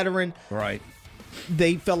least a veteran. Right.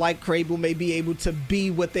 They feel like Crable may be able to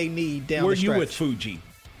be what they need down the stretch. Were you with Fuji?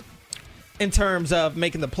 In terms of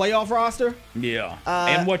making the playoff roster? Yeah.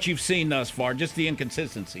 And what you've seen thus far, just the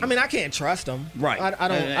inconsistency. I mean, I can't trust him. Right.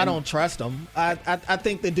 I don't trust him. I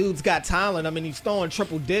think the dude's got talent. I mean, he's throwing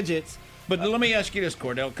triple digits. But let me ask you this,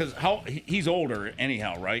 Cordell, because he's older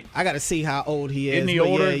anyhow, right? I got to see how old he is. Isn't he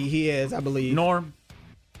older? Yeah, he is, I believe. Norm?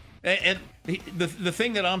 And the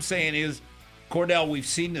thing that I'm saying is, Cordell, we've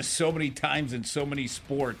seen this so many times in so many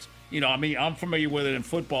sports. I'm familiar with it in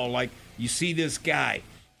football. Like, you see this guy,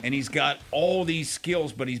 and he's got all these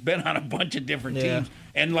skills, but he's been on a bunch of different teams.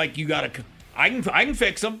 And, like, I can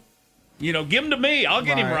fix him. Give him to me. I'll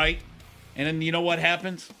get him right. And then you know what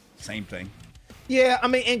happens? Same thing. Yeah, I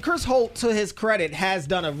mean, and Chris Holt, to his credit, has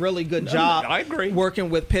done a really good job. I agree. Working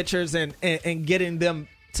with pitchers and getting them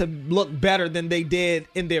to look better than they did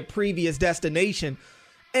in their previous destination.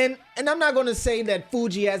 And I'm not going to say that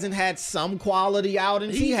Fuji hasn't had some quality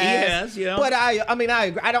outings. He has, yeah. But I agree.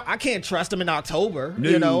 I can't trust him in October.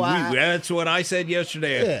 No, that's what I said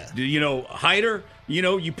yesterday. Yeah. Hyder,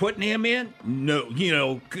 you putting him in? No,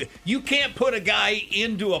 you can't put a guy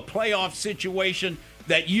into a playoff situation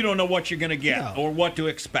that you don't know what you're going to get or what to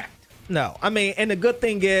expect. No, I mean, and the good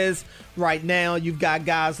thing is right now you've got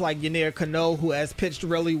guys like Yennier Cano, who has pitched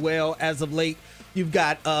really well as of late. You've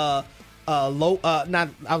got I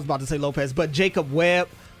was about to say Lopez, but Jacob Webb.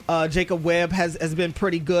 Jacob Webb has been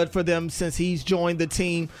pretty good for them since he's joined the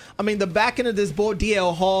team. I mean, the back end of this board,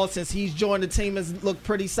 DL Hall, since he's joined the team, has looked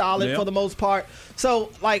pretty solid for the most part. So,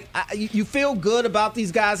 like, you feel good about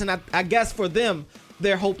these guys, and I guess for them,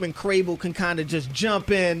 they're hoping Crable can kind of just jump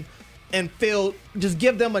in and just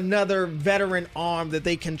give them another veteran arm that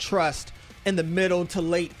they can trust in the middle to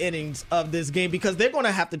late innings of this game, because they're going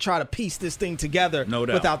to have to try to piece this thing together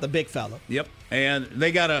without the big fella. Yep. And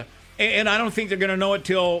they got to, and I don't think they're going to know it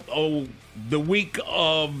till the week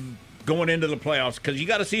of going into the playoffs because you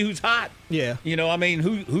got to see who's hot. Yeah. You know, I mean,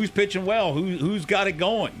 who's pitching well, who's got it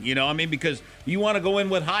going. You know, I mean, because you want to go in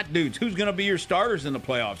with hot dudes. Who's going to be your starters in the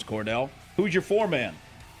playoffs, Cordell? Who's your four-man?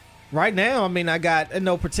 Right now, I mean, I got in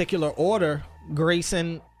no particular order: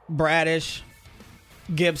 Grayson, Bradish,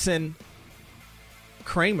 Gibson,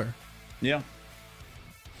 Kramer. Yeah.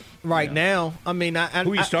 Right now, I mean,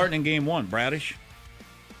 who are you starting in game one, Bradish?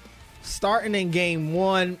 Starting in game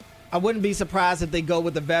one, I wouldn't be surprised if they go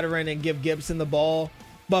with the veteran and give Gibson the ball.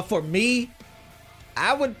 But for me,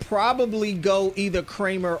 I would probably go either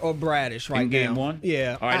Kramer or Bradish right now. In game one?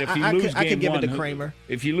 Yeah. All right, if you lose game one, I could give it to Kramer.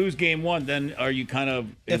 If you lose game one, then are you kind of...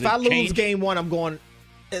 If I lose game one, I'm going...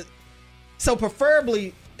 So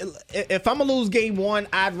preferably, if I'm going to lose game one,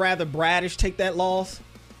 I'd rather Bradish take that loss.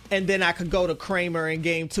 And then I could go to Kramer in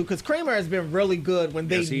game two, because Kramer has been really good when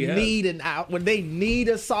they need an out, when they need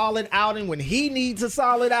a solid outing, when he needs a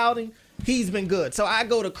solid outing, he's been good. So I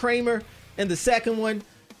go to Kramer in the second one,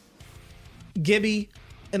 Gibby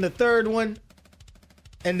in the third one,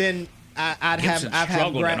 and then I'd have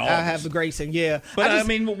the Grayson. Yeah, but I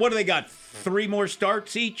mean, what do they got? 3 more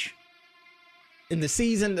starts each in the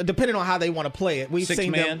season, depending on how they want to play it. We've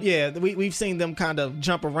seen them, we've seen them kind of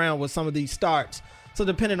jump around with some of these starts. So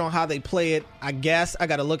depending on how they play it, I guess I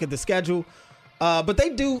got to look at the schedule. But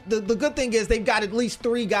they do. The good thing is they've got at least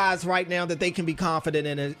 3 guys right now that they can be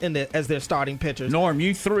confident in as their starting pitchers. Norm,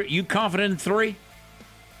 you confident in 3?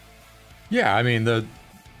 Yeah, I mean the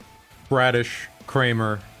Bradish,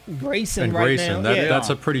 Kramer, Grayson right now. That's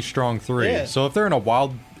a pretty strong 3. Yeah. So if they're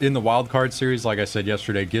in the wild card series, like I said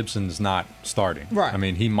yesterday, Gibson's not starting. Right. I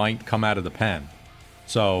mean, he might come out of the pen.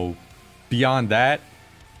 So beyond that,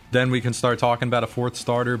 then we can start talking about a 4th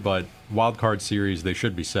starter, but wild card series, they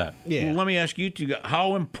should be set. Yeah. Well, let me ask you two,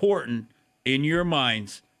 how important in your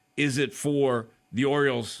minds is it for the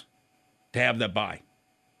Orioles to have that bye?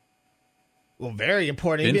 Well, very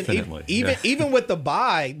important. Infinitely. Even with the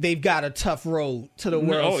bye, they've got a tough road to the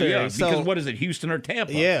World Series. Yeah, because what is it, Houston or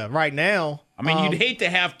Tampa? Yeah, right now. I mean, you'd hate to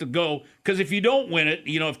have to go, because if you don't win it,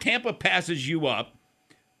 if Tampa passes you up,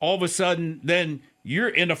 all of a sudden, then you're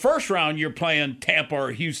in the first round, you're playing Tampa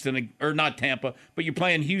or Houston, or not Tampa, but you're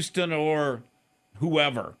playing Houston or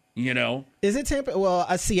whoever, Is it Tampa? Well,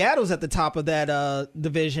 Seattle's at the top of that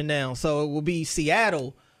division now, so it will be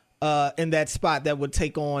Seattle in that spot that would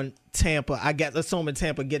take on Tampa. I guess, assuming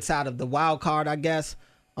Tampa gets out of the wild card, I guess.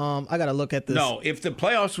 I got to look at this. No, if the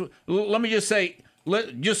playoffs, let me just say,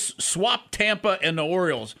 just swap Tampa and the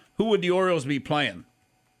Orioles. Who would the Orioles be playing?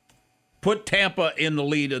 Put Tampa in the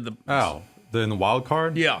lead of the... In the wild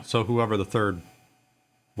card? Yeah. So whoever the 3rd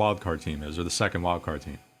wild card team is, or the 2nd wild card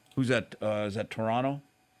team. Who's that? Is that Toronto?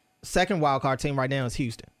 2nd wild card team right now is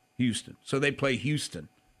Houston. So they play Houston.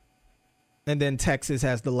 And then Texas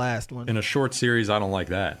has the last one. In a short series, I don't like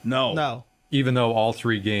that. No. Even though all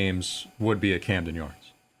 3 games would be at Camden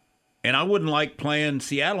Yards. And I wouldn't like playing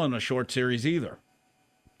Seattle in a short series either.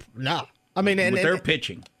 No. I mean, with their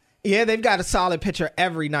pitching. Yeah, they've got a solid pitcher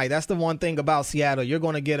every night. That's the one thing about Seattle. You're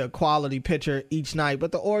going to get a quality pitcher each night.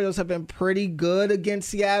 But the Orioles have been pretty good against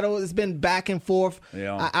Seattle. It's been back and forth.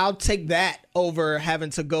 Yeah. I'll take that over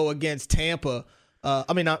having to go against Tampa.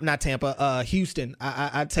 Not Tampa, Houston.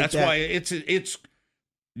 I take that. That's why it's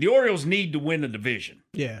the Orioles need to win the division.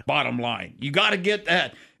 Yeah. Bottom line. You got to get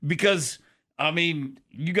that because, I mean,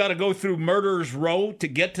 you got to go through Murderer's Row to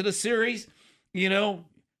get to the series,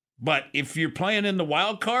 But if you're playing in the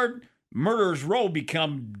wild card, Murderer's Row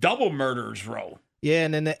become double Murderer's Row. Yeah,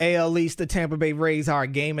 and in the AL East, the Tampa Bay Rays are a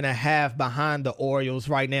game and a half behind the Orioles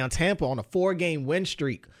right now. Tampa on a 4-game win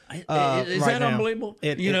streak. Is that unbelievable?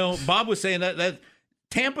 Bob was saying that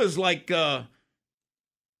Tampa's like the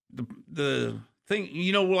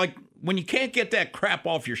thing, like when you can't get that crap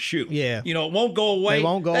off your shoe. Yeah. It won't go away. They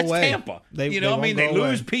won't go That's away. Tampa. They They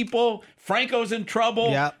lose people. Franco's in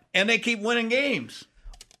trouble. Yep. And they keep winning games.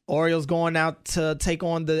 Orioles going out to take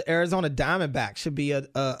on the Arizona Diamondbacks. Should be a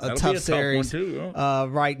tough series one too, yeah.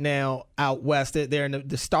 Right now out west. They're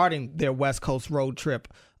starting their West Coast road trip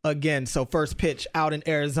again. So first pitch out in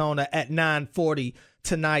Arizona at 9:40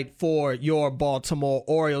 tonight for your Baltimore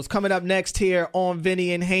Orioles. Coming up next here on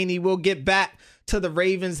Vinny and Haney, we'll get back to the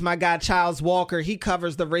Ravens. My guy Charles Walker, he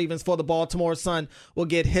covers the Ravens for the Baltimore Sun. We'll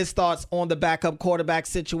get his thoughts on the backup quarterback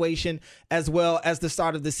situation as well as the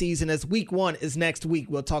start of the season, as week 1 is next week.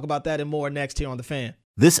 We'll talk about that and more next here on The Fan.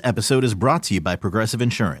 This episode is brought to you by Progressive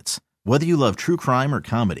Insurance. Whether you love true crime or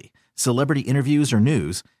comedy, celebrity interviews or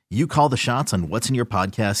news, you call the shots on what's in your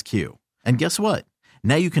podcast queue. And guess what?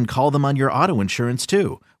 Now you can call them on your auto insurance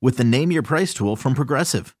too with the Name Your Price tool from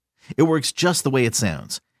Progressive. It works just the way it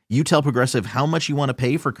sounds. You tell Progressive how much you want to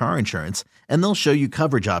pay for car insurance, and they'll show you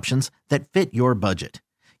coverage options that fit your budget.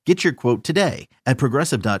 Get your quote today at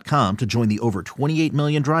Progressive.com to join the over 28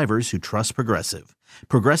 million drivers who trust Progressive.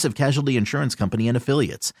 Progressive Casualty Insurance Company and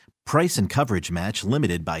Affiliates. Price and coverage match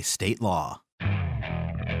limited by state law.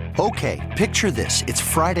 Okay, picture this. It's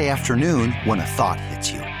Friday afternoon when a thought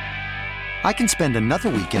hits you. I can spend another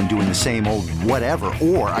weekend doing the same old whatever,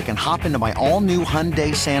 or I can hop into my all-new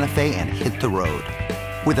Hyundai Santa Fe and hit the road.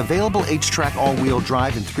 With available H-Track all-wheel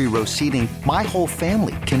drive and 3-row seating, my whole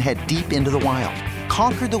family can head deep into the wild.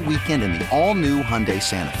 Conquer the weekend in the all-new Hyundai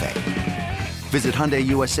Santa Fe. Visit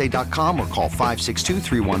HyundaiUSA.com or call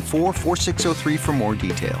 562-314-4603 for more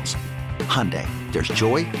details. Hyundai, there's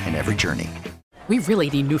joy in every journey. We really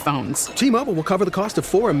need new phones. T-Mobile will cover the cost of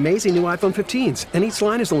 4 amazing new iPhone 15s, and each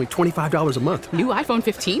line is only $25 a month. New iPhone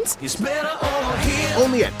 15s? It's better over here.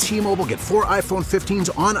 Only at T-Mobile, get 4 iPhone 15s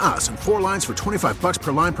on us and 4 lines for $25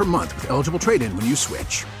 per line per month with eligible trade-in when you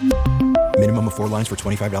switch. Minimum of 4 lines for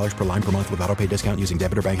 $25 per line per month with autopay discount using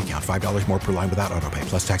debit or bank account. $5 more per line without autopay,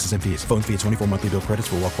 plus taxes and fees. Phone fee at 24 monthly bill credits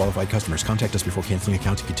for well-qualified customers. Contact us before canceling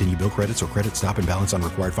account to continue bill credits or credit stop and balance on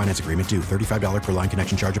required finance agreement due. $35 per line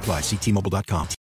connection charge applies. See T-Mobile.com.